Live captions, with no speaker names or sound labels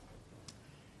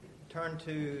turn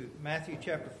to Matthew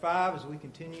chapter 5 as we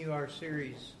continue our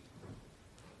series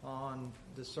on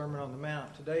the Sermon on the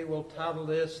Mount. Today we'll title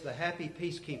this, The Happy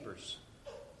Peacekeepers.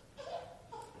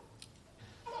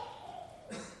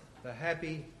 The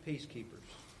Happy Peacekeepers.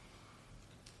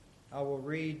 I will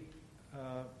read,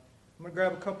 I'm going to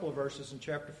grab a couple of verses in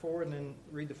chapter 4 and then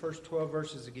read the first 12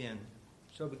 verses again.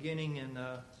 So beginning in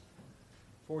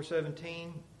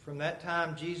 4:17, from that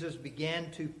time Jesus began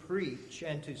to preach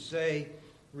and to say,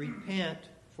 "Repent,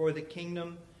 for the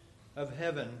kingdom of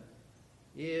heaven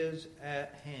is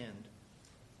at hand."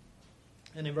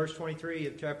 And in verse 23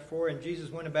 of chapter 4, and Jesus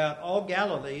went about all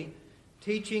Galilee,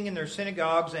 teaching in their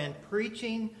synagogues and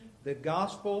preaching the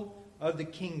gospel of the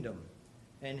kingdom,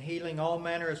 and healing all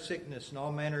manner of sickness and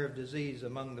all manner of disease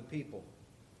among the people.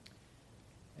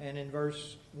 And in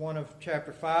verse 1 of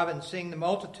chapter 5, and seeing the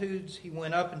multitudes, he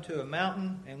went up into a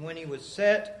mountain, and when he was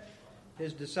set,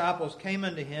 his disciples came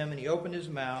unto him, and he opened his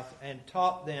mouth and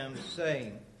taught them,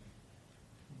 saying,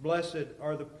 "Blessed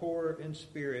are the poor in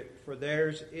spirit, for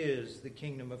theirs is the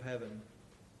kingdom of heaven.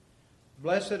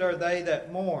 Blessed are they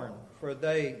that mourn, for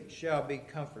they shall be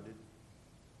comforted.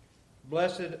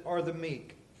 Blessed are the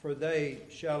meek, for they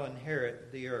shall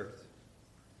inherit the earth.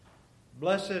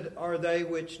 Blessed are they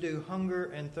which do hunger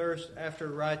and thirst after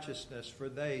righteousness, for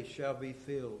they shall be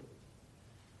filled.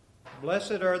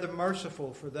 Blessed are the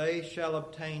merciful, for they shall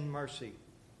obtain mercy.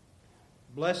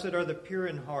 Blessed are the pure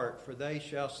in heart, for they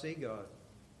shall see God.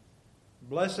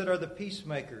 Blessed are the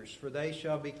peacemakers, for they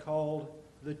shall be called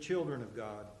the children of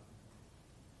God.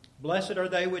 Blessed are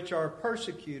they which are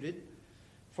persecuted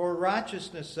for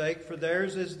righteousness' sake, for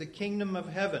theirs is the kingdom of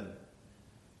heaven.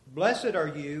 Blessed are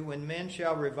you when men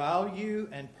shall revile you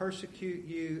and persecute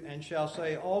you, and shall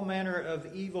say all manner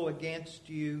of evil against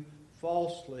you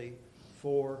falsely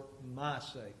for my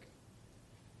sake.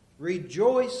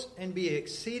 Rejoice and be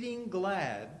exceeding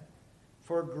glad,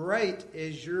 for great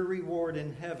is your reward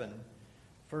in heaven.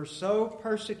 For so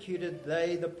persecuted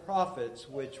they the prophets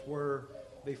which were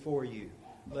before you."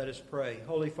 Let us pray.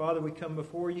 Holy Father, we come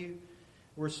before you.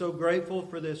 We're so grateful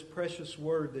for this precious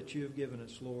word that you have given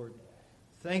us, Lord.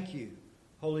 Thank you,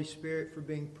 Holy Spirit, for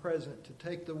being present to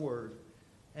take the word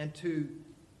and to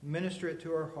minister it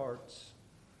to our hearts.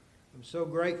 I'm so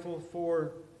grateful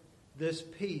for this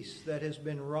peace that has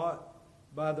been wrought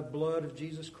by the blood of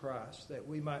Jesus Christ, that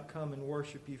we might come and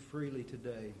worship you freely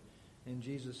today. In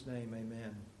Jesus' name,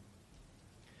 amen.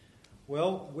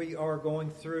 Well, we are going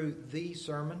through the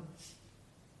sermon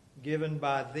given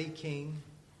by the King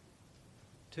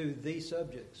to the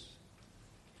subjects.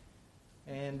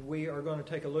 And we are going to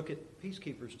take a look at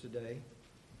peacekeepers today.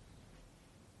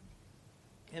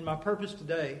 And my purpose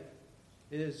today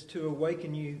is to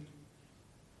awaken you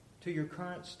to your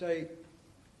current state.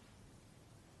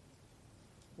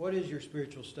 What is your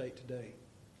spiritual state today?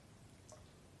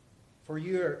 For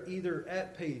you are either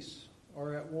at peace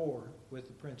or at war with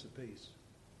the Prince of Peace.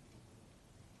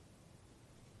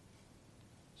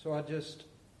 So I just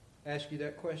ask you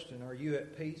that question. Are you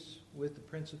at peace with the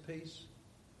Prince of Peace?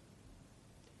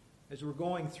 As we're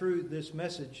going through this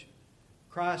message,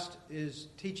 Christ is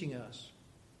teaching us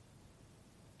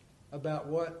about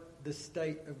what the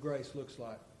state of grace looks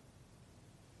like.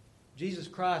 Jesus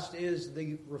Christ is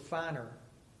the refiner,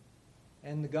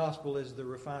 and the gospel is the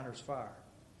refiner's fire.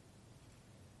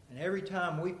 And every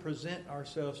time we present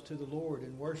ourselves to the Lord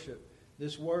in worship,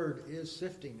 this word is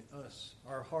sifting us,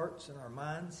 our hearts and our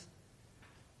minds.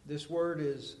 This word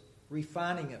is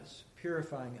refining us,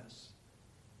 purifying us.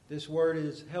 This word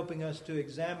is helping us to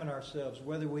examine ourselves,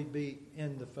 whether we be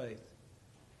in the faith.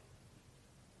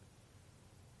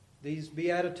 These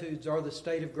Beatitudes are the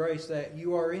state of grace that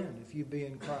you are in if you be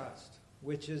in Christ,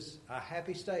 which is a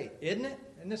happy state, isn't it?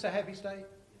 Isn't this a happy state?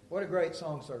 What a great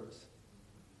song service.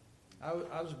 I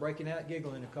was breaking out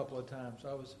giggling a couple of times.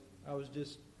 I was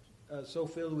just so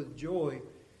filled with joy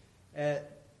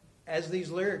as these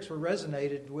lyrics were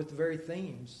resonated with the very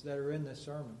themes that are in this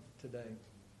sermon today.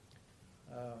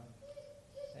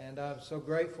 And I'm so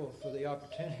grateful for the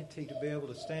opportunity to be able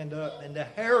to stand up and to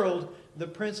herald the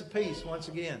Prince of Peace once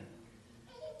again.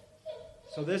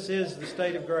 So this is the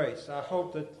state of grace. I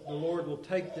hope that the Lord will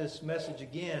take this message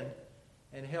again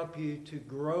and help you to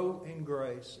grow in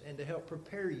grace and to help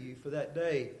prepare you for that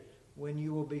day when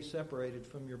you will be separated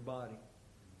from your body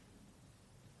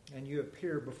and you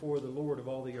appear before the Lord of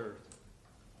all the earth.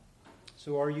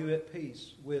 So are you at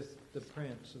peace with the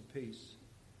Prince of Peace?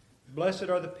 Blessed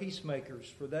are the peacemakers,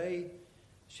 for they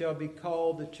shall be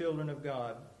called the children of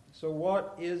God. So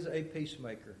what is a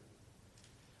peacemaker?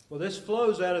 Well, this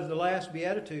flows out of the last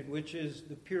beatitude, which is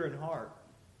the pure in heart.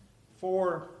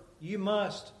 For you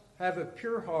must have a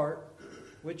pure heart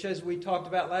which, as we talked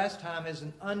about last time, is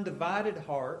an undivided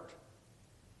heart,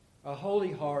 a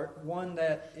holy heart, one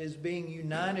that is being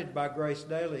united by grace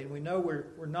daily. And we know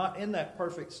we're not in that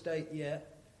perfect state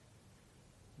yet,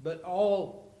 but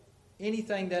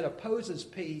anything that opposes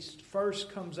peace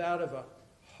first comes out of a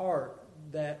heart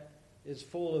that is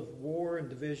full of war and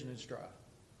division and strife.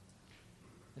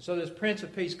 And so this Prince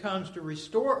of Peace comes to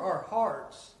restore our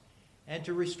hearts and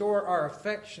to restore our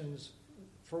affections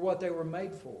for what they were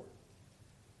made for,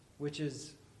 which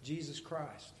is Jesus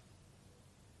Christ.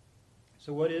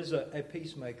 So what is a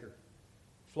peacemaker?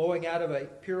 Flowing out of a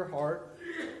pure heart,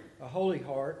 a holy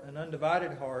heart, an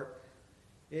undivided heart,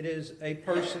 it is a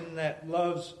person that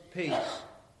loves peace.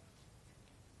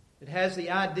 It has the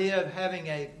idea of having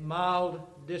a mild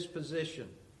disposition.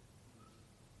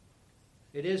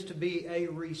 It is to be a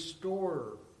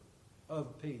restorer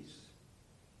of peace,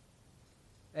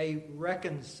 a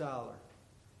reconciler.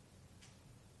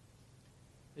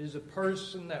 It is a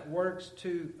person that works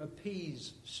to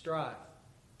appease strife,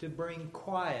 to bring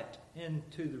quiet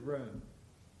into the room.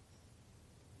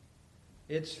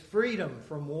 It's freedom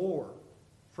from war,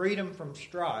 freedom from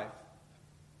strife,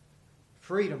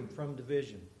 freedom from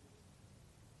division.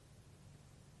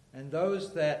 And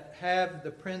those that have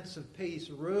the Prince of Peace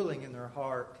ruling in their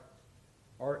heart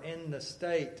are in the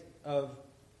state of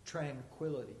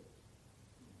tranquility,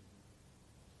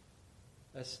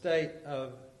 a state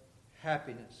of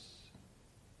happiness,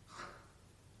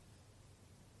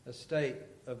 a state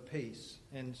of peace.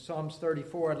 In Psalms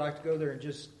 34, I'd like to go there and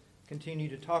just continue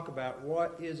to talk about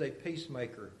what is a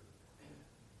peacemaker.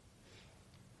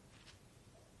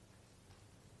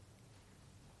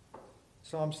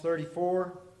 Psalms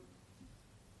 34,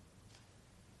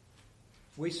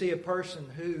 we see a person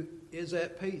who is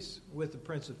at peace with the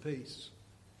Prince of Peace.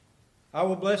 I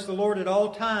will bless the Lord at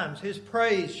all times. His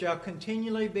praise shall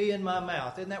continually be in my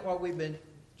mouth. Isn't that what we've been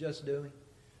just doing?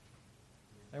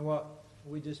 And what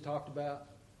we just talked about?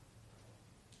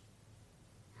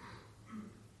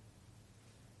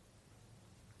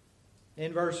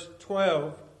 In verse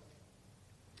 12,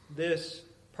 this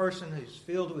person who's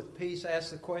filled with peace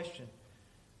asks the question,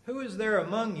 who is there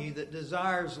among you that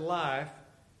desires life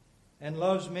and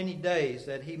loves many days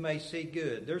that he may see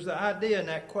good? There's the idea in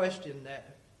that question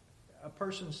that a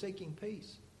person seeking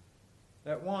peace,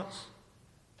 that wants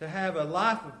to have a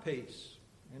life of peace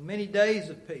and many days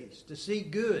of peace, to see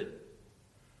good.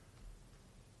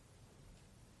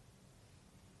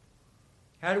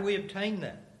 How do we obtain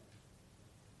that?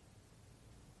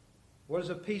 What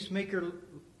does a peacemaker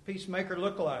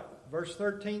look like? Verse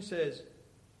 13 says,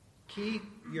 keep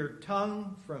your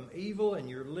tongue from evil and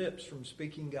your lips from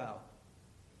speaking guile.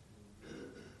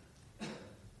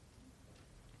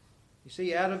 You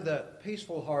see, out of the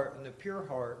peaceful heart and the pure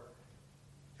heart,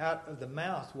 out of the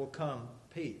mouth will come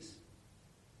peace.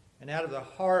 And out of the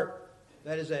heart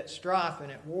that is at strife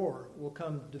and at war will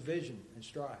come division and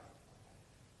strife.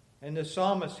 And the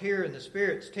psalmist here in the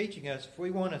Spirit's teaching us, if we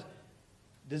want to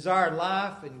desire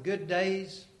life and good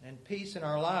days and peace in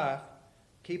our life,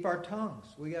 keep our tongues.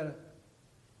 We got to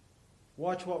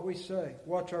watch what we say.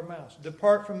 Watch our mouths.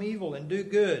 Depart from evil and do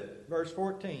good. Verse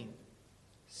 14.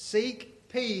 Seek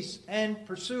peace and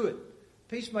pursue it.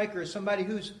 Peacemaker is somebody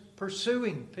who's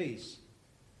pursuing peace.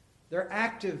 They're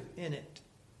active in it.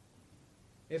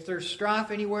 If there's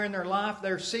strife anywhere in their life,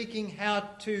 they're seeking how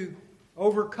to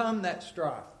overcome that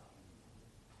strife.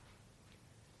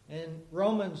 In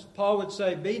Romans, Paul would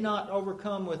say, be not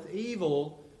overcome with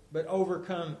evil, but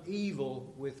overcome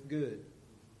evil with good.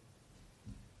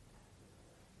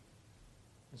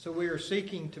 And so we are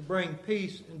seeking to bring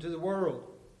peace into the world.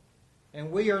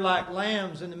 And we are like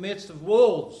lambs in the midst of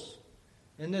wolves.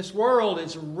 And this world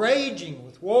is raging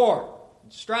with war,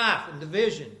 and strife, and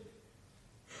division.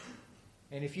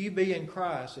 And if you be in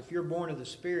Christ, if you're born of the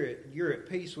Spirit, you're at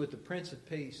peace with the Prince of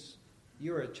Peace.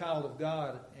 You're a child of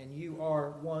God, and you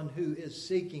are one who is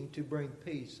seeking to bring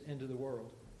peace into the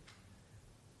world.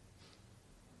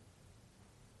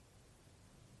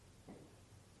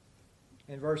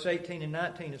 In verse 18 and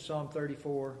 19 of Psalm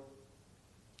 34,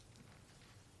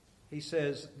 he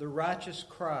says, the righteous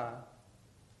cry,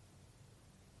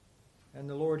 and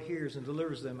the Lord hears and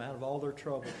delivers them out of all their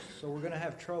troubles. So we're going to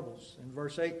have troubles. In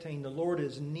verse 18, the Lord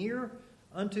is near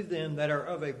unto them that are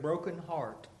of a broken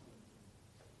heart,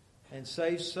 and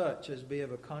saves such as be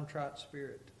of a contrite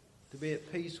spirit. To be at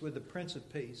peace with the Prince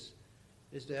of Peace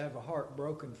is to have a heart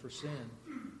broken for sin,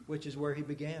 which is where he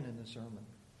began in the sermon.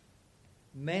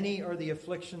 Many are the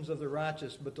afflictions of the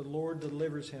righteous, but the Lord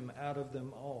delivers him out of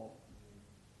them all.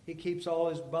 He keeps all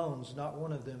his bones, not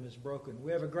one of them is broken.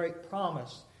 We have a great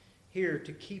promise here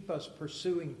to keep us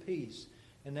pursuing peace,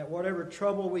 and that whatever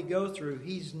trouble we go through,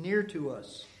 He's near to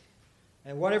us.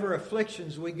 And whatever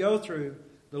afflictions we go through,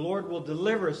 the Lord will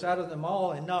deliver us out of them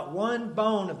all, and not one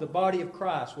bone of the body of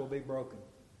Christ will be broken.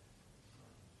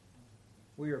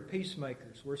 We are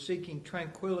peacemakers. We're seeking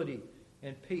tranquility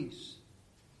and peace.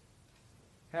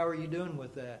 How are you doing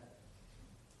with that?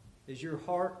 Is your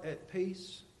heart at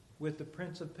peace with the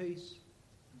Prince of Peace?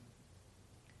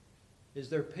 Is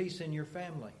there peace in your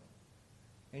family,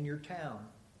 in your town,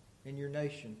 in your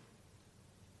nation,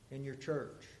 in your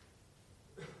church?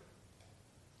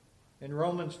 In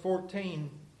Romans 14,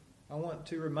 I want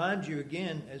to remind you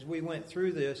again, as we went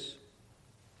through this,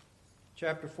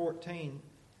 chapter 14,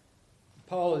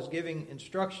 Paul is giving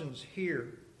instructions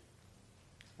here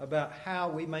about how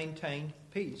we maintain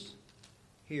peace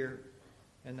here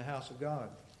in the house of God.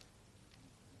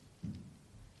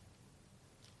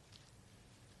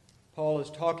 Paul is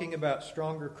talking about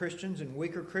stronger Christians and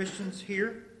weaker Christians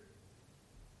here.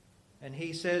 And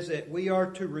he says that we are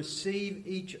to receive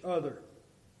each other.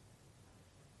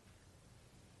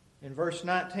 In verse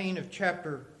 19 of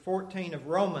chapter 14 of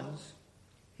Romans,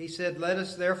 he said, "Let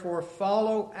us therefore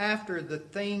follow after the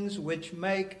things which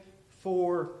make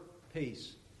for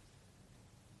peace."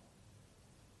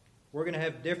 We're going to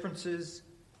have differences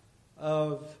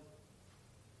of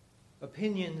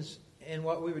opinions in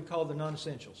what we would call the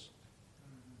non-essentials.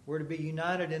 We're to be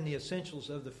united in the essentials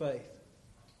of the faith.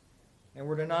 And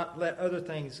we're to not let other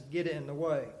things get in the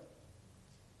way.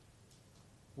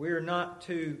 We're not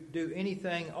to do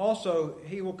anything. Also,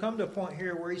 he will come to a point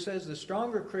here where he says the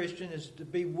stronger Christian is to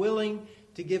be willing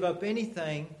to give up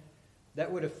anything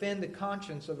that would offend the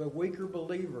conscience of a weaker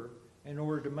believer in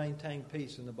order to maintain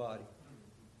peace in the body.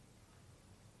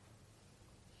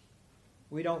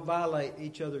 We don't violate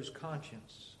each other's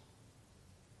conscience.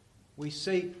 We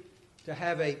seek to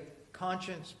have a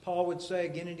conscience, Paul would say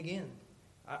again and again.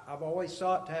 I've always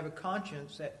sought to have a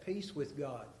conscience at peace with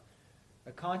God.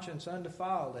 A conscience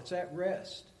undefiled, that's at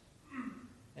rest.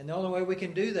 And the only way we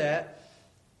can do that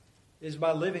is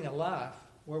by living a life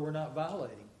where we're not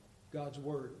violating God's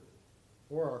Word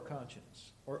or our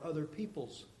conscience or other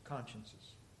people's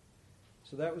consciences.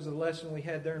 So that was the lesson we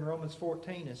had there in Romans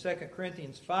 14. In 2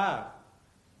 Corinthians 5,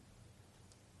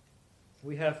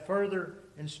 we have further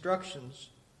instructions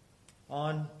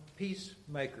on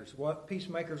peacemakers, what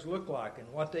peacemakers look like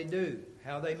and what they do,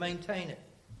 how they maintain it.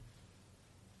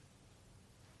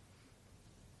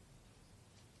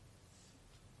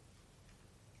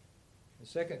 In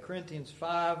 2 Corinthians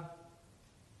 5,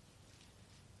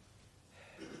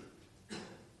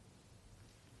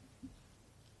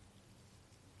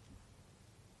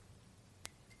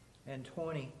 and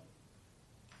 20,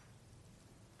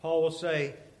 Paul will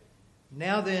say,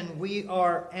 "Now then, we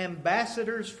are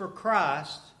ambassadors for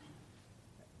Christ,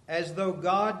 as though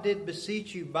God did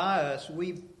beseech you by us.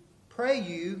 We pray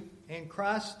you in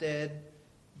Christ's stead,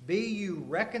 be you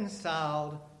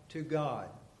reconciled to God."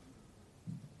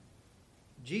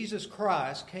 Jesus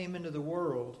Christ came into the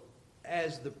world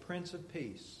as the Prince of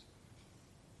Peace.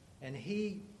 And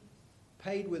He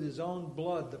paid with His own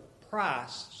blood the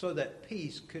price so that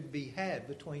peace could be had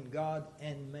between God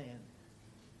and man.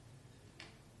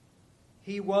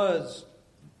 He was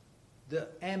the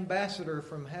ambassador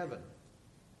from heaven.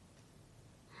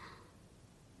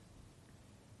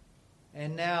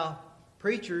 And now,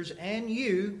 preachers and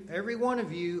you, every one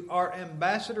of you, are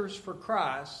ambassadors for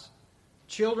Christ,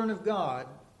 children of God,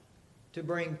 to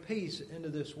bring peace into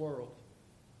this world.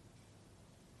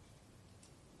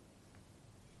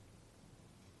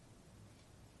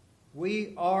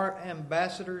 We are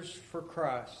ambassadors for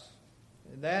Christ.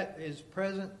 And that is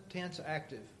present tense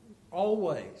active.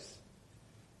 Always.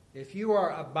 If you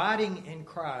are abiding in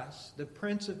Christ, the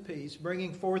Prince of Peace,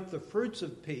 bringing forth the fruits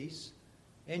of peace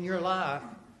in your life,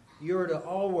 you are to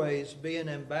always be an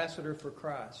ambassador for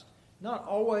Christ. Not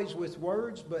always with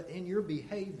words, but in your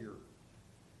behavior.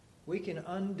 We can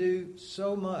undo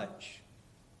so much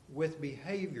with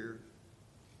behavior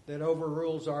that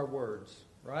overrules our words,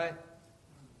 right?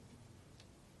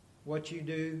 What you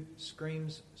do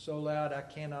screams so loud I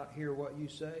cannot hear what you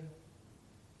say.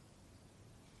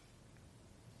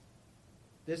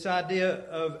 This idea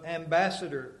of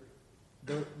ambassador,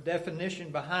 the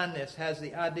definition behind this has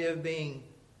the idea of being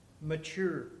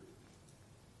mature.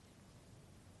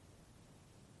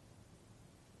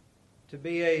 To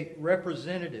be a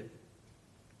representative.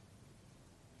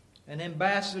 An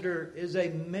ambassador is a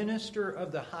minister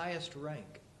of the highest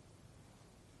rank.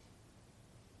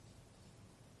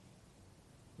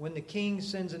 When the king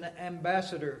sends an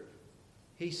ambassador,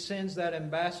 he sends that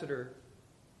ambassador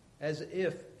as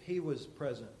if he was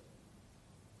present.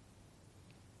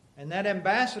 And that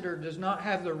ambassador does not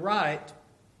have the right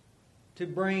to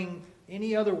bring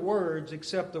any other words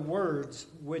except the words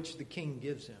which the king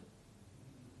gives him.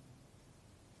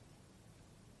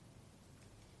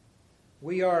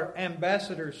 We are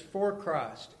ambassadors for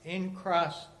Christ, in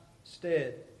Christ's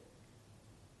stead.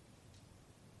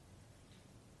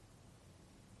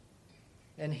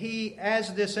 And he,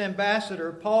 as this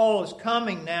ambassador, Paul is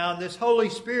coming now, and this Holy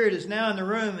Spirit is now in the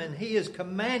room, and he is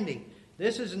commanding.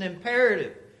 This is an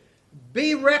imperative.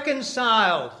 Be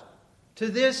reconciled to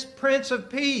this Prince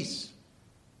of Peace.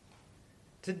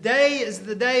 Today is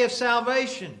the day of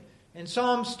salvation. In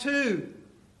Psalms 2,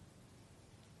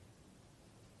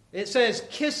 it says,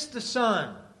 kiss the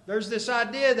Son. There's this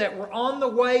idea that we're on the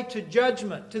way to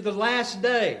judgment, to the last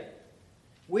day.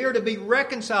 We are to be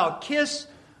reconciled. Kiss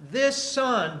this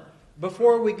Son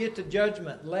before we get to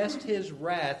judgment, lest His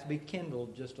wrath be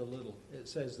kindled just a little. It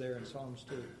says there in Psalms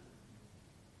 2.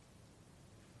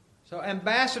 So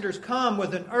ambassadors come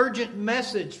with an urgent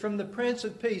message from the Prince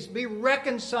of Peace. Be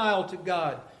reconciled to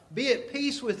God. Be at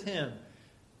peace with Him.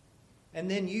 And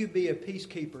then you be a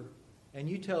peacekeeper. And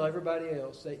you tell everybody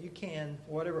else that you can,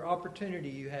 whatever opportunity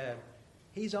you have.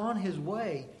 He's on His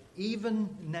way, even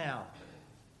now.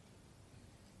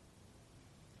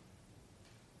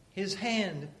 His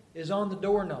hand is on the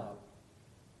doorknob.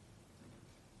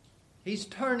 He's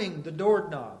turning the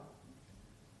doorknob.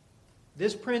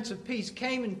 This Prince of Peace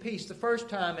came in peace the first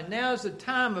time, and now is the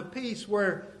time of peace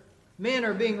where men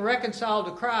are being reconciled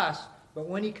to Christ. But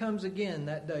when He comes again,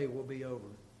 that day will be over.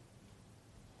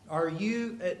 Are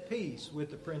you at peace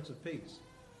with the Prince of Peace?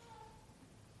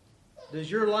 Does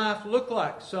your life look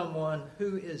like someone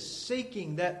who is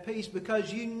seeking that peace?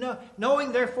 Because you know,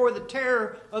 knowing therefore the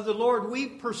terror of the Lord, we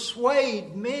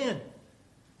persuade men.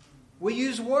 We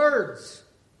use words.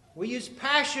 We use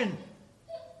passion.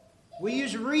 We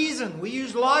use reason. We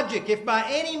use logic. If by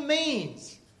any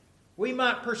means we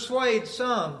might persuade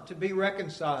some to be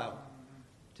reconciled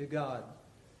to God.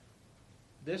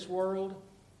 This world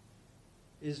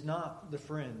is not the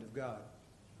friend of God.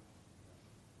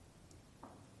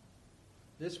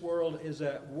 This world is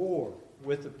at war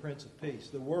with the Prince of Peace.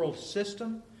 The world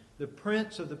system, the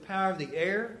prince of the power of the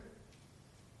air.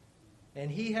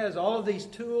 And he has all of these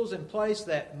tools in place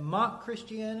that mock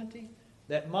Christianity,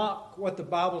 that mock what the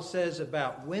Bible says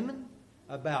about women,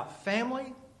 about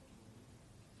family,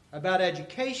 about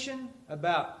education,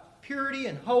 about purity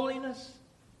and holiness.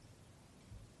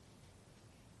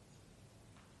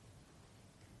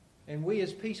 And we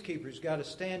as peacekeepers got to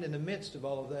stand in the midst of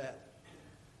all of that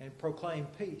and proclaim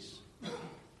peace.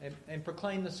 And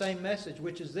proclaim the same message,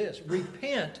 which is this: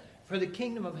 repent, for the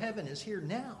kingdom of heaven is here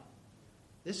now.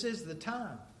 This is the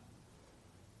time.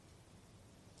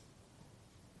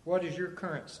 What is your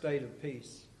current state of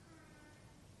peace?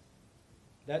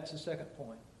 That's the second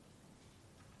point.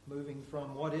 Moving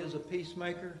from what is a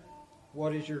peacemaker,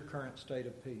 what is your current state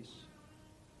of peace?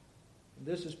 And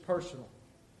this is personal.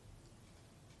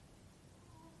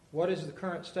 What is the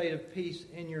current state of peace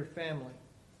in your family?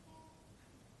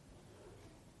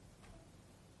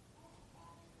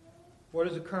 What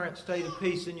is the current state of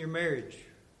peace in your marriage?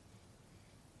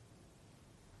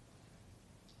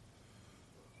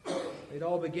 It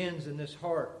all begins in this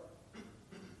heart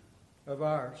of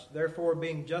ours. Therefore,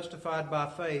 being justified by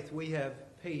faith, we have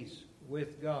peace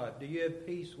with God. Do you have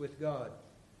peace with God?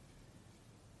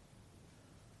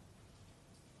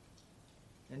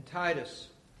 In Titus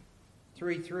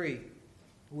 3:3,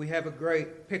 we have a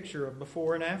great picture of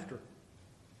before and after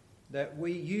that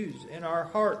we use in our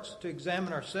hearts to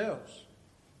examine ourselves.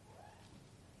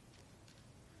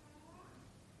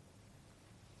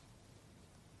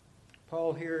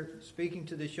 Paul here, speaking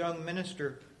to this young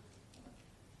minister,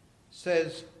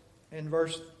 says in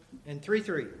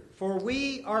 3:3, for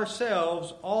we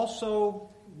ourselves also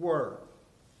were,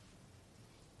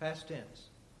 past tense,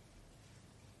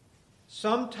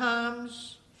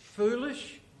 sometimes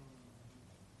foolish,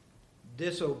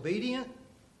 disobedient,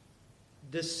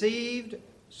 deceived,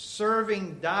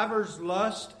 serving divers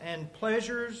lusts and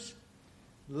pleasures,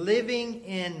 living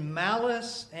in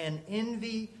malice and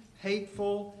envy,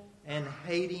 hateful, and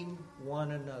hating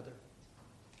one another.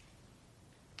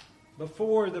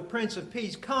 Before the Prince of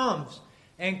Peace comes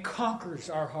and conquers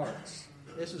our hearts,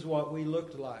 this is what we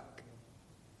looked like.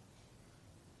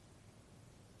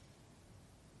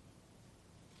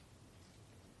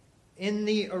 In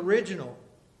the original,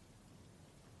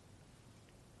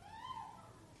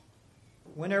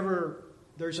 whenever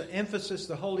there's an emphasis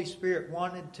the Holy Spirit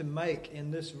wanted to make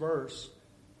in this verse,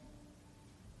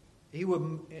 He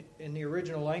would, in the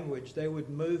original language, they would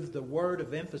move the word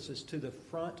of emphasis to the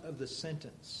front of the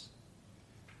sentence.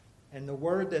 And the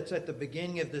word that's at the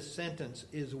beginning of this sentence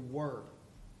is were.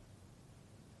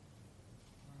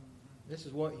 This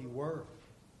is what you were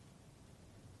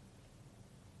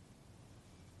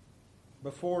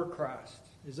before Christ.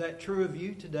 Is that true of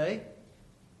you today?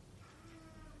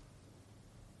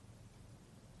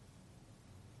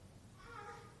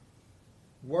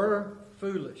 Were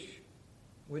foolish,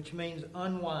 which means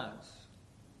unwise.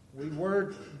 We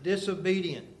were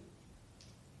disobedient,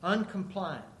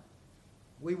 uncompliant.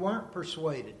 We weren't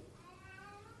persuaded.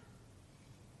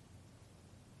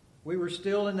 We were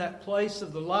still in that place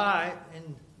of the lie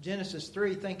in Genesis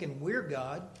 3, thinking we're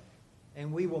God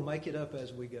and we will make it up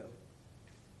as we go.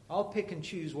 I'll pick and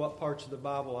choose what parts of the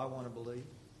Bible I want to believe.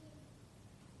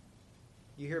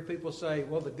 You hear people say,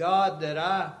 well, the God that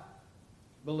I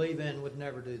believe in would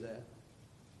never do that.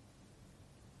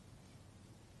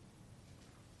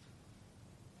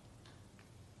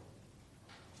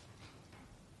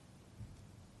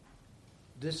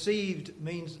 Deceived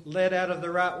means led out of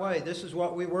the right way. This is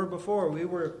what we were before. We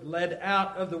were led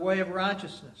out of the way of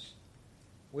righteousness.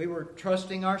 We were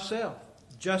trusting ourselves,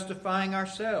 justifying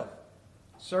ourselves,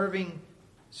 serving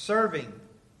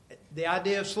the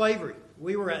idea of slavery.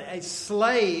 We were a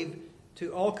slave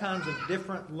to all kinds of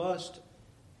different lusts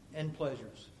and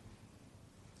pleasures.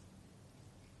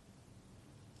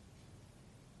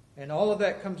 And all of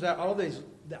that comes out, all these,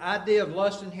 the idea of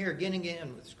lust in here, getting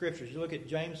in with Scriptures. You look at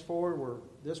James 4, where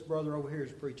this brother over here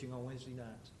is preaching on Wednesday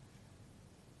nights.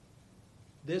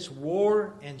 This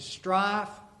war and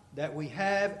strife that we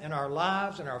have in our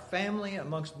lives and our family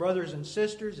amongst brothers and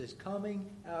sisters is coming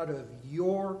out of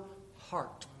your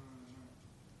heart.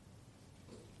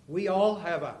 We all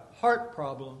have a heart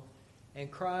problem,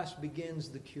 and Christ begins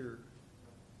the cure.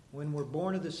 When we're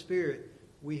born of the Spirit,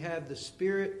 we have the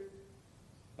Spirit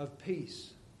of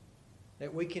peace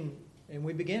that we can, and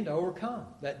we begin to overcome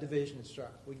that division and strife.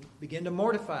 We begin to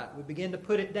mortify it. We begin to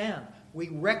put it down. We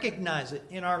recognize it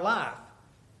in our life.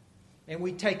 And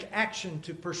we take action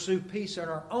to pursue peace in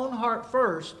our own heart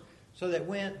first, so that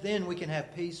then we can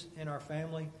have peace in our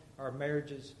family, our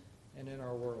marriages, and in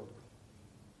our world.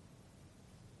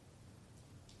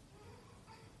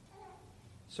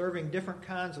 Serving different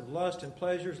kinds of lust and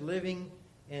pleasures, living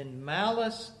in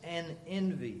malice and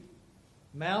envy.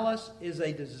 Malice is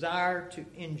a desire to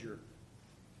injure.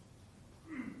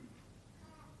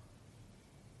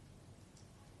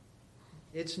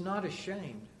 It's not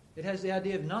ashamed. It has the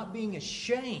idea of not being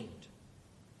ashamed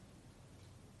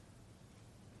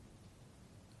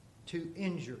to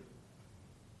injure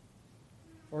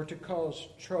or to cause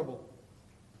trouble.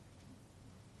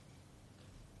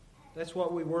 That's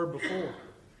what we were before.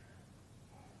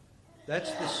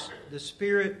 That's the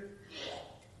spirit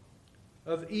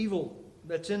of evil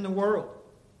that's in the world,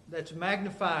 that's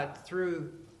magnified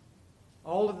through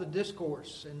all of the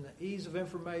discourse and the ease of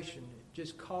information. It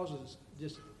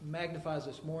just magnifies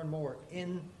us more and more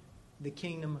in the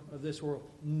kingdom of this world,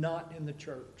 not in the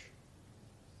church.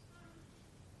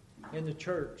 In the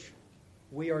church,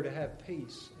 we are to have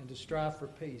peace and to strive for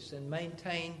peace and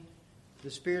maintain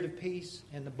the spirit of peace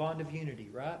and the bond of unity,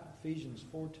 right? Ephesians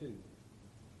 4:2.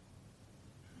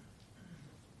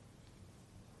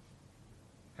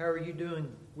 How are you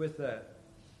doing with that?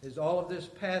 Is all of this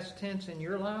past tense in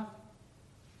your life?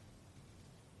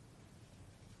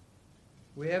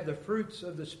 We have the fruits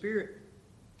of the Spirit,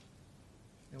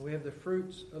 and we have the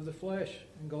fruits of the flesh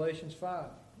in Galatians 5.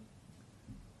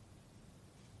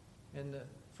 And the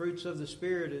fruits of the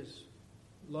Spirit is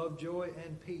love, joy,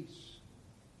 and peace.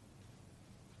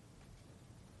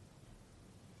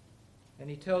 And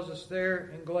he tells us there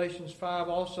in Galatians 5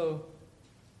 also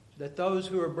that those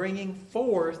who are bringing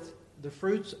forth the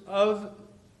fruits of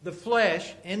the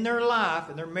flesh in their life,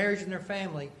 in their marriage and their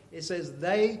family, it says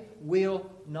they will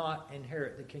not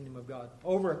inherit the kingdom of God.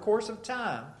 Over a course of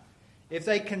time, if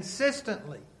they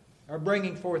consistently are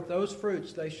bringing forth those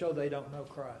fruits, they show they don't know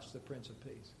Christ, the Prince of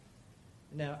Peace.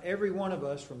 Now, every one of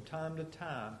us from time to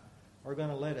time are going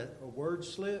to let a word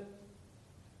slip.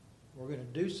 We're going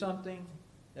to do something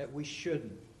that we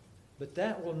shouldn't. But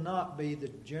that will not be the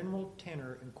general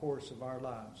tenor and course of our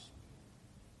lives.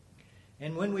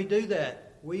 And when we do that,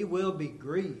 we will be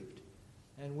grieved,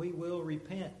 and we will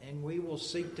repent, and we will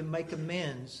seek to make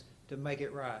amends to make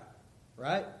it right.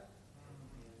 Right?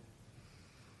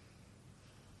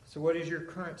 So what is your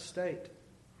current state?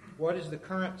 What is the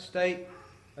current state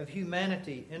of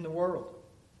humanity in the world?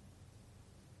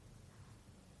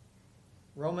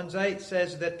 Romans 8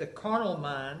 says that the carnal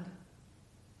mind,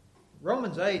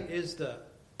 Romans 8 is the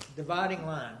dividing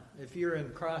line if you're in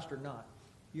Christ or not.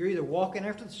 You're either walking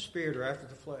after the Spirit or after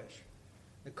the flesh.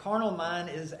 The carnal mind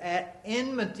is at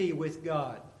enmity with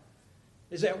God,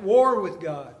 is at war with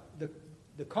God.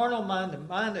 The carnal mind, the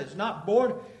mind that is not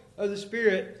born of the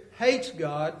Spirit, hates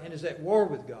God and is at war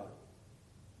with God.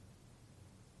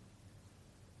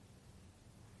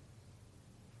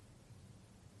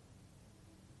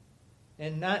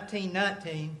 In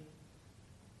 1919,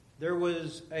 there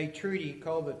was a treaty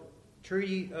called the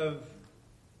Treaty of,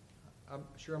 I'm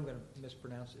sure I'm going to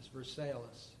mispronounce this,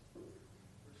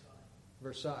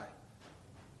 Versailles.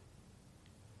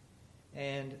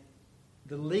 And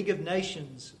the League of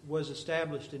Nations was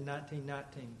established in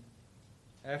 1919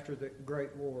 after the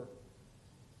Great War.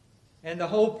 And the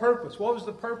whole purpose, what was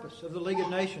the purpose of the League of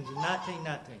Nations in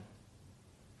 1919?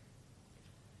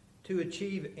 To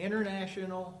achieve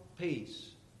international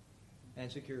peace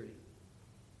and security.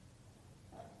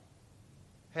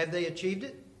 Have they achieved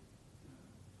it?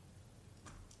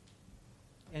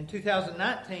 In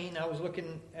 2019, I was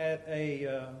looking at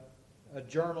a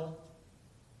journal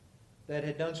that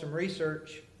had done some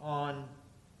research on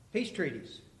peace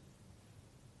treaties.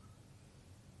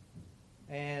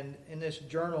 And in this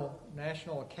journal,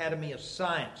 National Academy of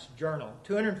Science journal,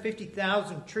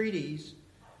 250,000 treaties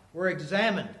were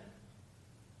examined.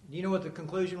 Do you know what the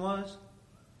conclusion was?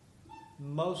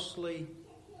 Mostly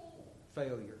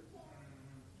failure.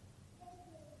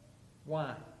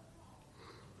 Why?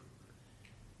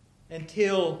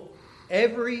 Until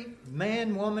every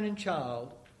man, woman, and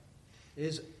child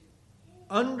is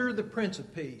under the Prince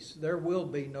of Peace, there will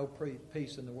be no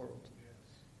peace in the world.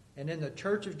 And in the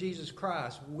Church of Jesus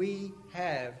Christ, we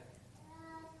have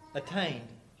attained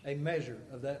a measure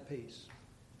of that peace.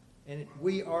 And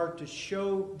we are to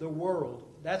show the world.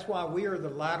 That's why we are the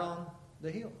light on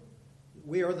the hill.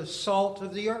 We are the salt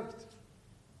of the earth.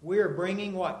 We are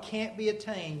bringing what can't be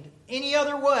attained any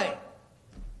other way.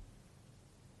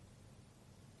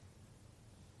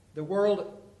 The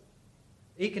World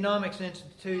Economics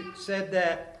Institute said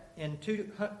that in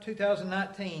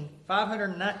 2019,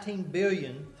 $519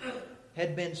 billion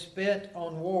had been spent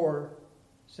on war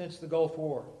since the Gulf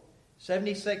War.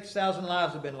 76,000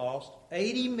 lives have been lost.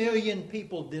 80 million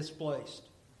people displaced.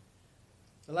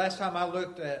 The last time I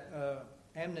looked at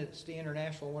Amnesty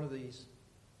International, one of these,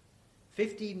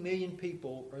 50 million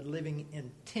people are living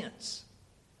in tents.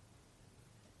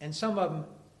 And some of them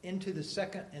into the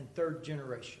second and third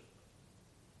generation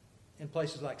in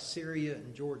places like Syria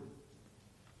and Jordan.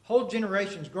 Whole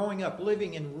generations growing up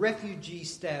living in refugee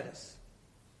status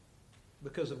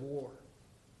because of war.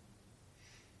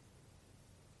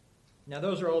 Now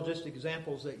those are all just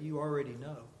examples that you already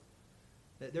know.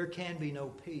 That there can be no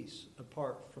peace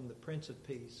apart from the Prince of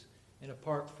Peace and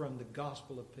apart from the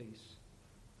gospel of peace.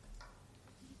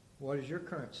 What is your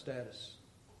current status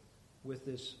with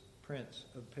this Prince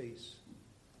of Peace?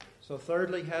 So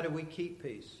thirdly, how do we keep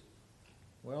peace?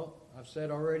 Well, I've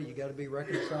said already, you've got to be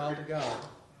reconciled to God.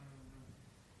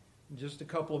 Just a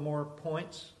couple of more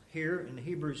points here in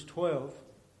Hebrews 12.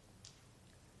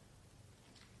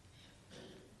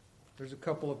 There's a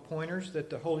couple of pointers that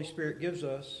the Holy Spirit gives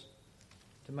us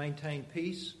to maintain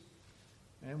peace.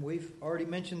 And we've already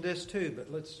mentioned this too,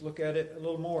 but let's look at it a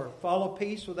little more. Follow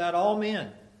peace without all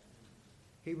men.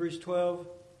 Hebrews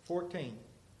 12:14.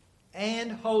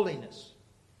 And holiness,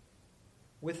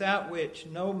 without which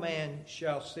no man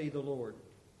shall see the Lord.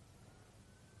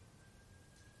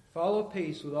 Follow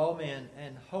peace with all men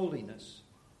and holiness,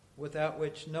 without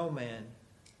which no man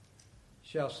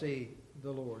shall see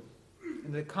the Lord.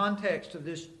 In the context of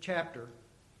this chapter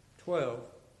 12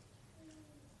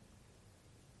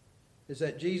 is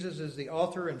that Jesus is the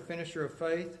author and finisher of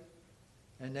faith,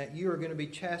 and that you are going to be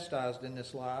chastised in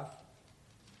this life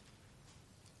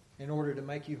in order to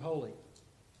make you holy.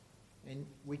 And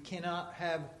we cannot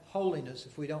have holiness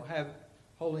if we don't have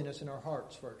holiness in our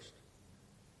hearts first.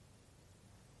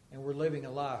 And we're living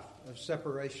a life of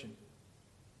separation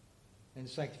and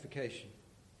sanctification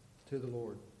to the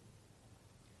Lord.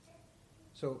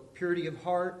 So purity of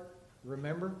heart,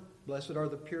 remember, blessed are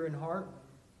the pure in heart.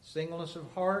 Singleness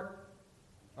of heart,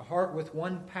 a heart with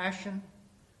one passion.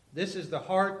 This is the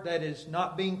heart that is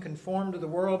not being conformed to the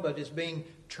world, but is being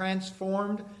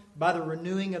transformed by the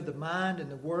renewing of the mind and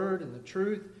the word and the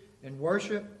truth and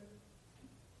worship.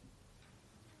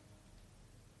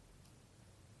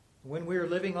 When we are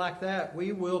living like that,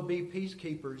 we will be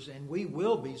peacekeepers and we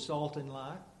will be salt and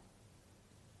light.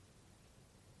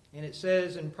 And it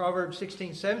says in Proverbs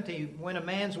 16:17, when a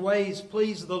man's ways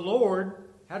please the Lord,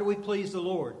 how do we please the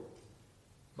Lord?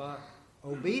 By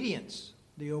obedience,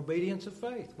 the obedience of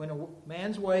faith. When a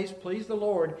man's ways please the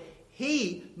Lord,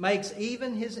 he makes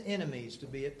even his enemies to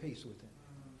be at peace with him.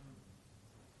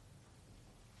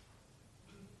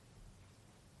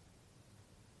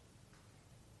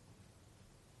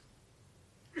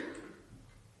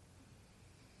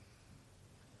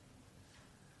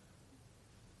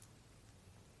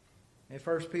 In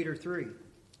 1 Peter 3,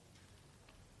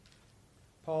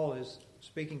 Paul is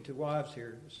speaking to wives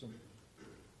here.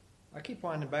 I keep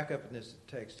winding back up in this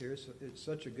text here. It's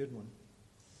such a good one.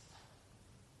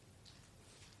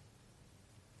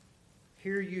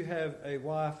 Here you have a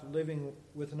wife living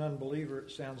with an unbeliever,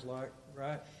 it sounds like,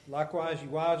 right? Likewise, you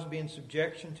wives, be in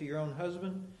subjection to your own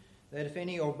husband, that if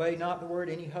any obey not the word,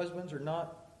 any husbands are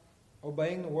not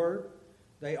obeying the word,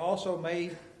 they also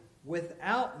may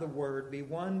without the word be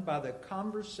won by the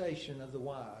conversation of the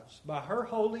wives, by her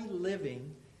holy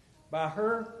living, by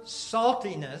her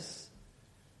saltiness,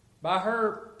 by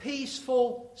her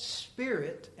peaceful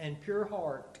spirit and pure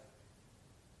heart.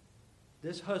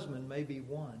 This husband may be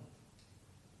won.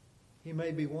 He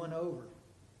may be won over.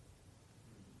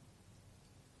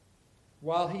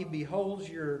 While he beholds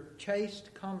your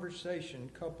chaste conversation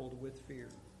coupled with fear,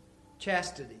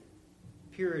 chastity,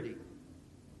 purity,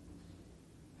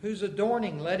 whose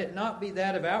adorning, let it not be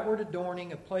that of outward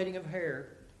adorning, of plaiting of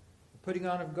hair, putting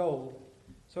on of gold.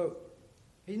 So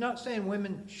he's not saying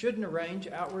women shouldn't arrange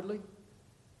outwardly,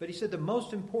 but he said the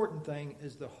most important thing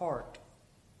is the heart.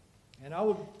 And I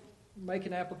will make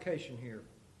an application here.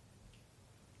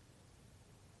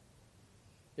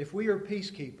 If we are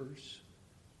peacekeepers,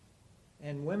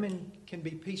 and women can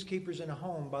be peacekeepers in a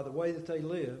home by the way that they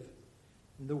live,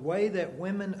 the way that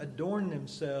women adorn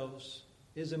themselves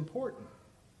is important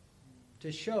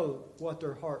to show what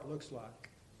their heart looks like.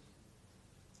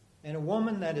 And a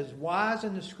woman that is wise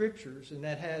in the Scriptures and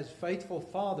that has faithful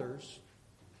fathers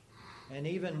and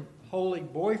even holy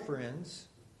boyfriends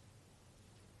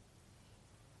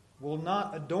will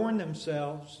not adorn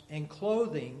themselves in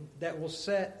clothing that will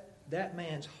set that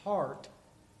man's heart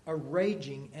a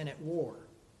raging and at war.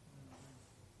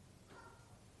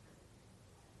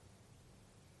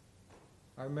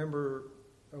 I remember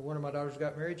one of my daughters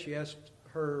got married. She asked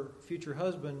her future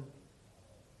husband,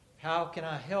 how can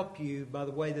I help you by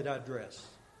the way that I dress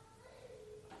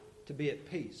to be at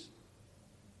peace?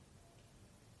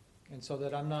 And so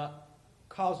that I'm not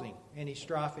causing any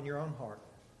strife in your own heart.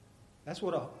 That's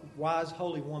what a wise,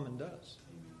 holy woman does.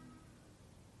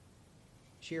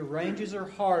 She arranges her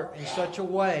heart in such a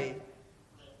way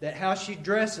that how she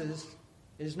dresses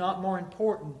is not more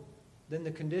important than the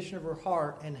condition of her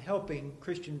heart and helping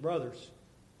Christian brothers.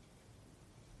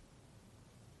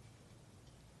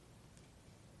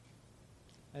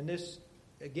 And this,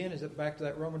 again, is back to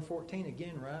that Romans 14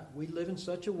 again, right? We live in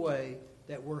such a way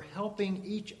that we're helping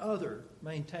each other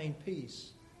maintain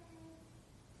peace.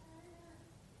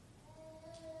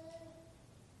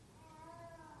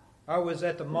 I was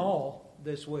at the mall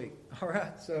this week. All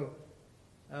right, so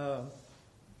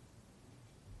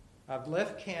I've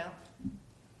left Camp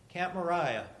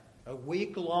Moriah, a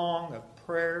week long of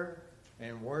prayer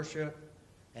and worship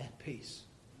and peace.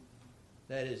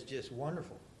 That is just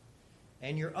wonderful.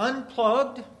 And you're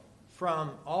unplugged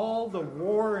from all the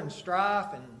war and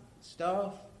strife and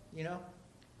stuff, you know.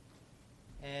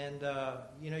 And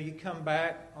you come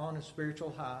back on a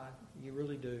spiritual high. You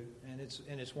really do, and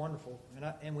it's wonderful.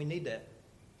 And we need that.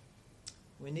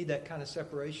 We need that kind of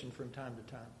separation from time to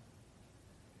time.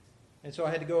 And so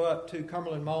I had to go up to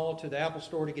Cumberland Mall to the Apple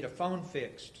store to get a phone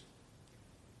fixed.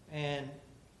 And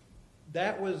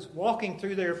that was, walking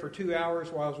through there for 2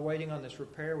 hours while I was waiting on this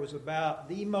repair was about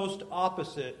the most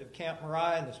opposite of Camp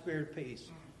Moriah and the Spirit of Peace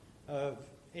of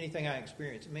anything I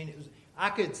experienced. I mean,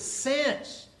 I could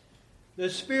sense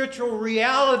the spiritual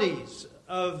realities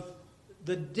of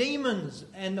the demons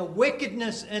and the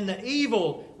wickedness and the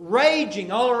evil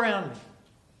raging all around me.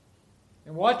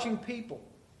 And watching people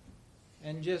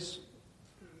and just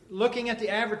looking at the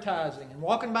advertising and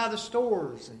walking by the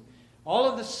stores and all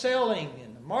of the selling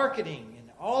and the marketing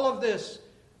and all of this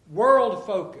world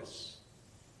focus.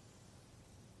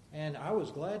 And I was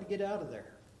glad to get out of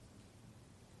there.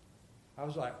 I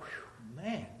was like,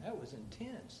 man, that was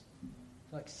intense.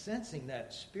 Like sensing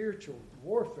that spiritual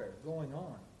warfare going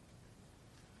on.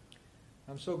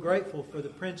 I'm so grateful for the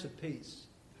Prince of Peace.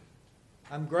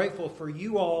 I'm grateful for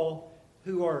you all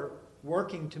who are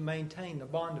working to maintain the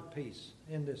bond of peace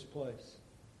in this place.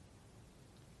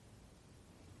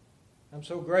 I'm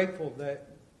so grateful that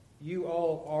you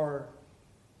all are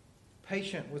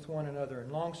patient with one another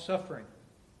and long-suffering.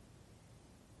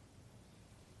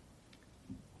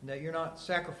 And that you're not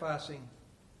sacrificing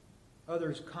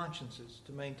others' consciences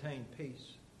to maintain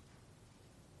peace.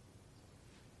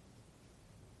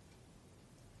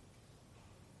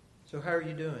 So how are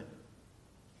you doing?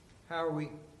 How are we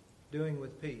doing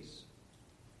with peace?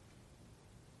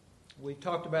 We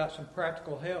talked about some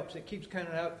practical helps. It keeps coming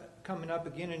up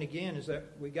again and again is that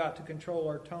we got to control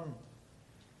our tongue.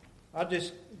 I'll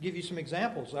just give you some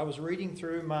examples. I was reading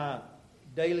through my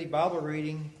daily Bible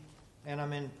reading, and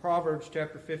I'm in Proverbs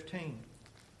chapter 15.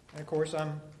 And of course,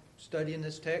 I'm studying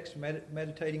this text,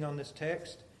 meditating on this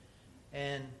text,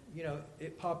 and,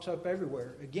 it pops up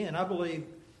everywhere. Again, I believe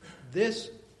this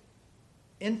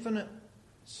infinite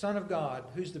Son of God,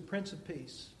 who's the Prince of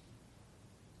Peace,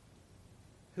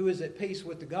 who is at peace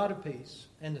with the God of peace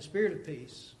and the Spirit of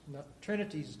peace, the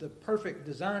Trinity's the perfect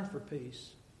design for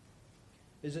peace,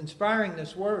 is inspiring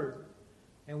this word.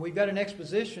 And we've got an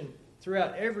exposition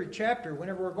throughout every chapter.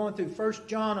 Whenever we're going through 1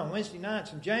 John on Wednesday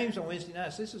nights and James on Wednesday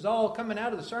nights, this is all coming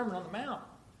out of the Sermon on the Mount.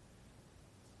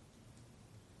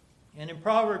 And in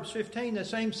Proverbs 15, the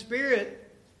same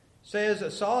Spirit says,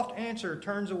 a soft answer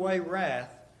turns away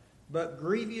wrath, but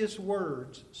grievous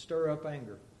words stir up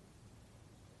anger.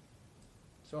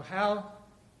 So how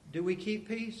do we keep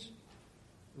peace?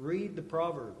 Read the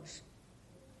Proverbs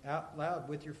out loud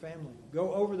with your family.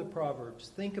 Go over the Proverbs.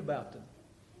 Think about them.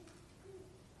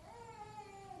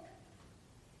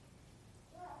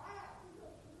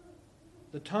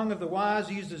 The tongue of the wise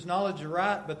uses knowledge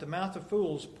aright, but the mouth of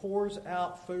fools pours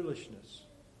out foolishness.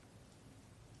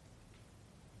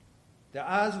 The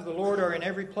eyes of the Lord are in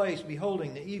every place,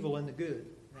 beholding the evil and the good.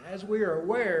 And as we are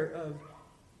aware of,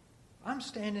 I'm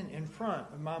standing in front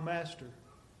of my Master.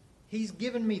 He's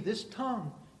given me this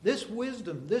tongue, this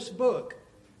wisdom, this book.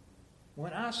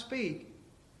 When I speak,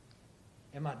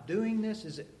 am I doing this?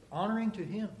 Is it honoring to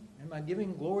Him? Am I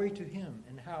giving glory to Him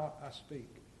in how I speak?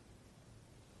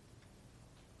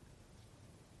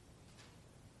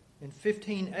 In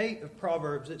 15:8 of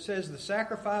Proverbs, it says, the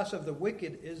sacrifice of the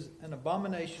wicked is an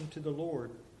abomination to the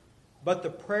Lord, but the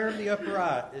prayer of the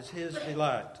upright is His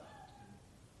delight.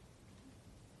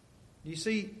 You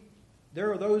see,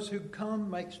 there are those who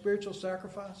come make spiritual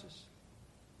sacrifices.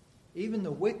 Even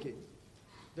the wicked.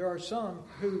 There are some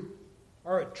who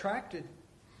are attracted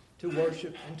to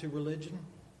worship and to religion.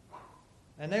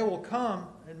 And they will come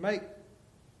and make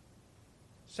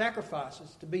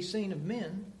sacrifices to be seen of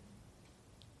men.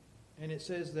 And it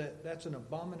says that that's an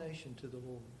abomination to the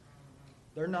Lord.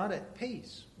 They're not at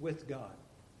peace with God.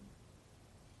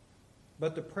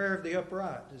 But the prayer of the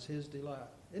upright is His delight.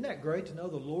 Isn't that great to know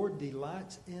the Lord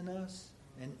delights in us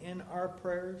and in our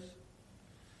prayers?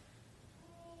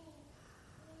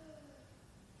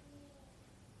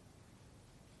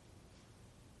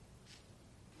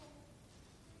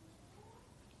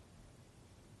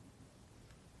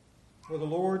 Well, the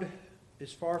Lord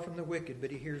is far from the wicked,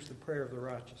 but He hears the prayer of the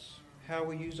righteous. How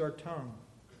we use our tongue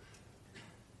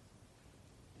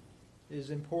is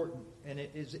important, and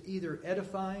it is either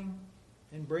edifying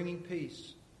and bringing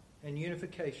peace and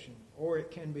unification, or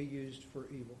it can be used for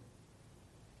evil.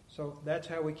 So that's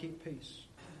how we keep peace.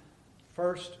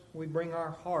 First, we bring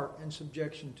our heart in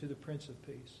subjection to the Prince of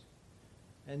Peace.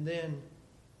 And then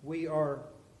we are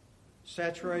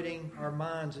saturating our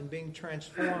minds and being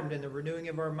transformed in the renewing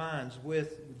of our minds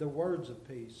with the words of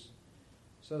peace,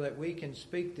 so that we can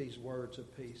speak these words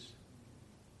of peace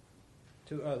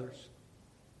to others.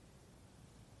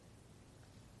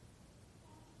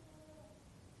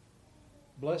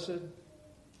 Blessed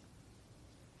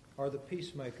are the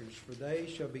peacemakers, for they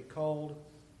shall be called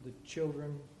the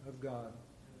children of God.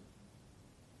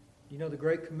 You know, the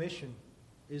Great Commission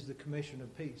is the commission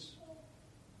of peace.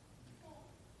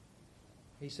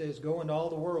 He says, go into all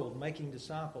the world, making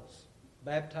disciples,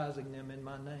 baptizing them in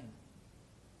my name.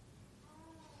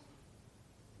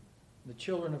 The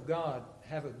children of God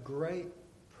have a great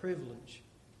privilege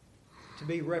to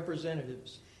be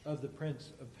representatives of the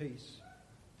Prince of Peace.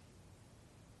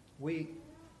 We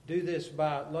do this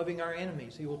by loving our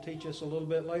enemies. He will teach us a little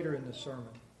bit later in the sermon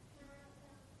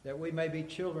that we may be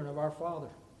children of our Father,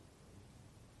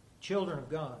 children of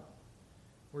God.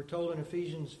 We're told in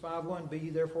Ephesians 5:1, be ye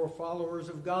therefore followers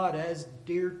of God as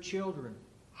dear children.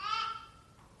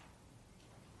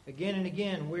 Again and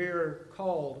again, we're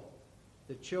called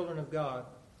the children of God.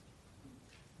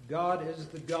 God is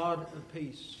the God of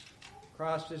peace.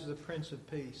 Christ is the Prince of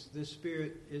Peace. This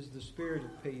Spirit is the Spirit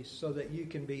of peace, so that you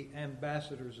can be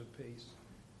ambassadors of peace.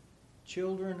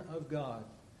 Children of God.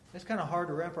 That's kind of hard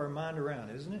to wrap our mind around,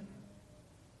 isn't it?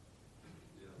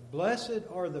 Blessed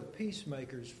are the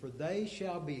peacemakers, for they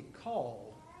shall be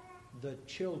called the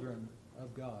children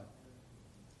of God.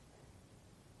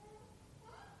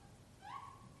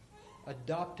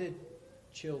 Adopted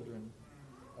children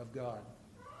of God.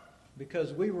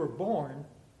 Because we were born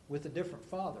with a different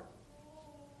father.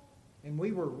 And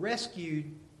we were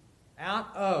rescued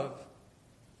out of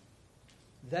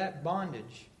that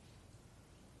bondage.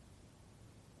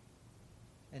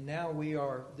 And now we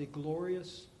are the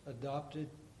glorious adopted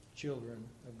children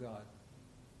of God.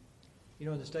 You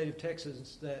know, in the state of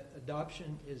Texas, that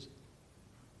adoption is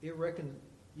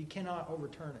you cannot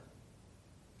overturn it.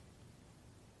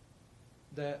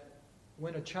 That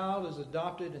when a child is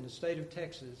adopted in the state of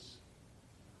Texas,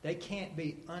 they can't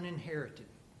be uninherited.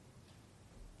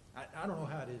 I don't know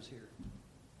how it is here.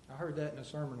 I heard that in a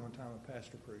sermon one time a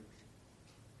pastor preached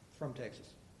from Texas.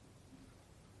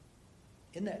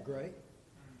 Isn't that great?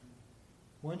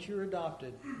 Once you're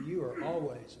adopted, you are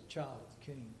always a child of the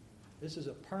King. This is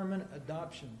a permanent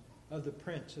adoption of the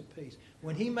Prince of Peace.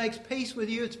 When He makes peace with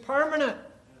you, it's permanent.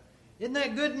 Isn't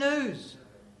that good news?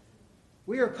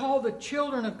 We are called the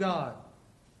children of God.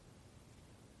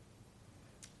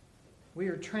 We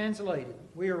are translated.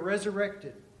 We are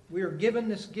resurrected. We are given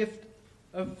this gift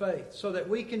of faith so that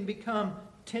we can become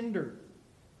tender.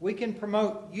 We can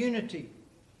promote unity.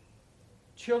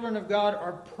 Children of God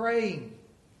are praying.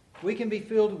 We can be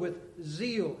filled with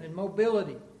zeal and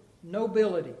mobility,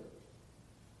 nobility.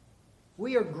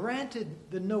 We are granted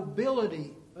the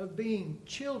nobility of being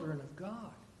children of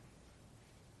God.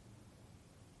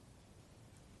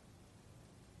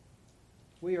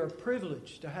 We are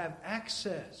privileged to have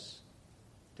access.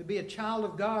 To be a child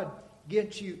of God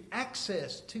gets you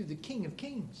access to the King of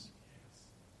Kings.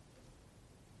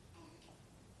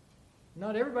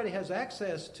 Not everybody has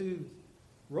access to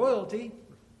royalty.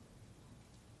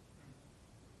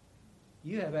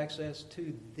 You have access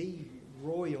to the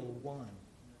royal one.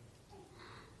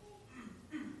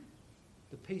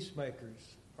 The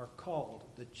peacemakers are called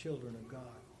the children of God,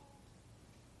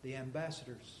 the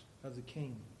ambassadors of the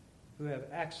King, who have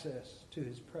access to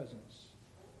His presence,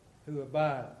 who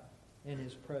abide in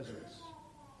His presence.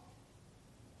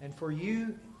 And for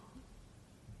you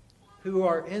who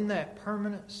are in that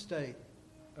permanent state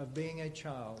of being a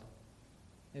child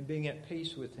and being at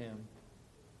peace with Him,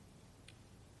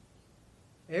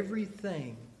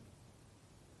 everything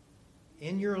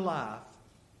in your life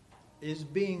is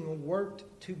being worked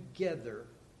together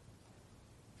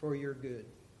for your good.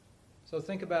 So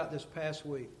think about this past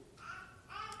week.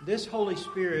 This Holy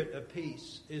Spirit of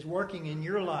peace is working in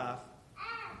your life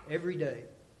every day.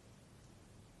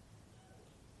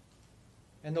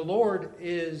 And the Lord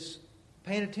is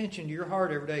paying attention to your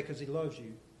heart every day because He loves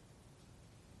you.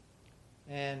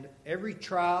 And every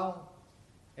trial,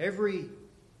 every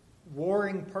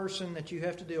warring person that you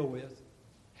have to deal with,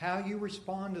 how you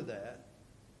respond to that,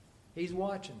 He's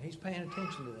watching. He's paying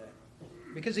attention to that.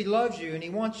 Because He loves you and He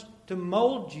wants to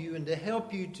mold you and to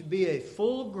help you to be a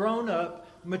full grown-up,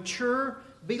 mature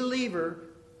believer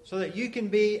so that you can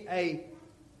be a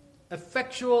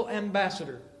effectual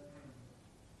ambassador.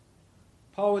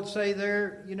 Paul would say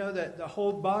there, that the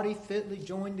whole body fitly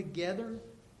joined together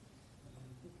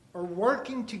are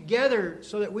working together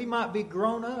so that we might be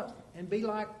grown up and be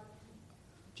like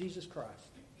Jesus Christ.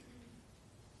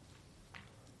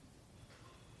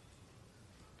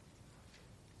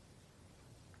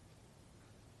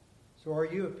 So are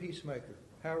you a peacemaker?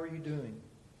 How are you doing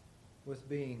with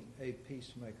being a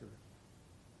peacemaker?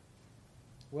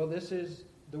 Well, this is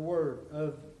the word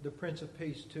of the Prince of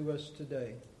Peace to us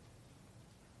today.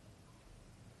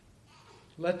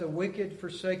 Let the wicked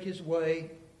forsake his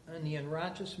way, and the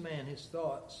unrighteous man his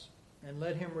thoughts, and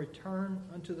let him return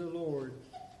unto the Lord,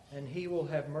 and He will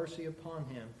have mercy upon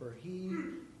him, for He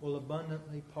will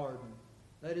abundantly pardon.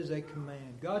 That is a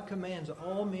command. God commands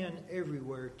all men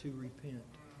everywhere to repent.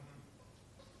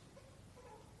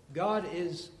 God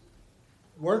is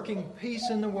working peace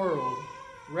in the world,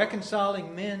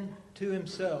 reconciling men to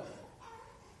Himself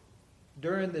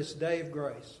during this day of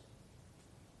grace.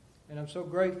 And I'm so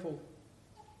grateful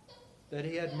that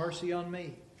He had mercy on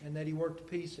me and that He worked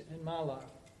peace in my life.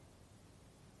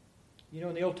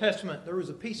 In the Old Testament, there was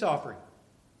a peace offering.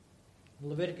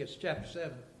 Leviticus chapter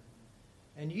 7.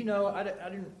 And I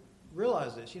didn't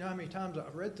realize this. How many times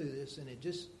I've read through this and it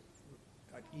just,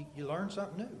 you learn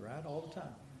something new, right? All the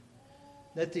time.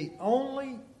 That the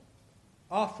only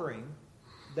offering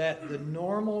that the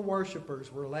normal worshipers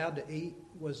were allowed to eat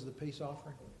was the peace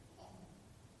offering.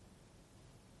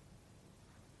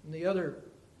 And the other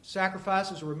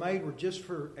sacrifices were made were just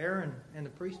for Aaron and the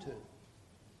priesthood.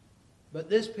 But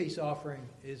this peace offering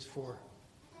is for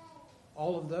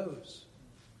all of those.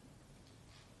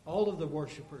 All of the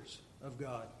worshipers of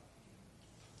God.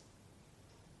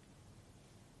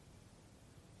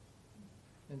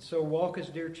 And so walk as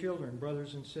dear children,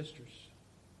 brothers and sisters.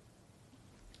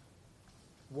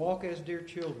 Walk as dear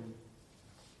children,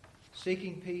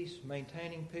 seeking peace,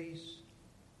 maintaining peace.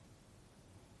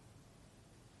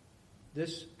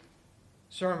 This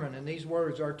sermon and these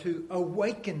words are to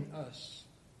awaken us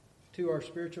to our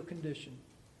spiritual condition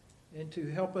and to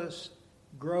help us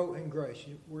grow in grace.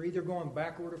 We're either going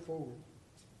backward or forward.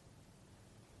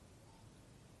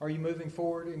 Are you moving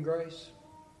forward in grace?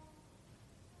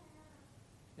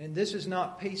 And this is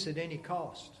not peace at any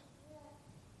cost.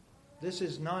 This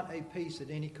is not a peace at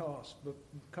any cost.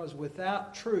 Because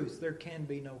without truth, there can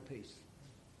be no peace.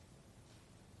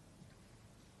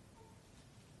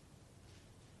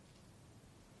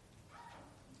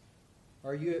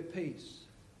 Are you at peace?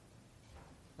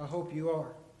 I hope you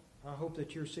are. I hope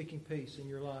that you're seeking peace in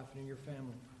your life and in your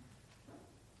family.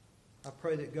 I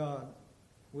pray that God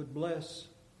would bless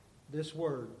this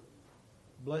word.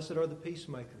 Blessed are the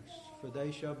peacemakers, for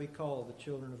they shall be called the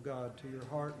children of God. To your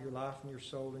heart, your life, and your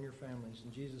soul, and your families.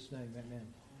 In Jesus' name, amen.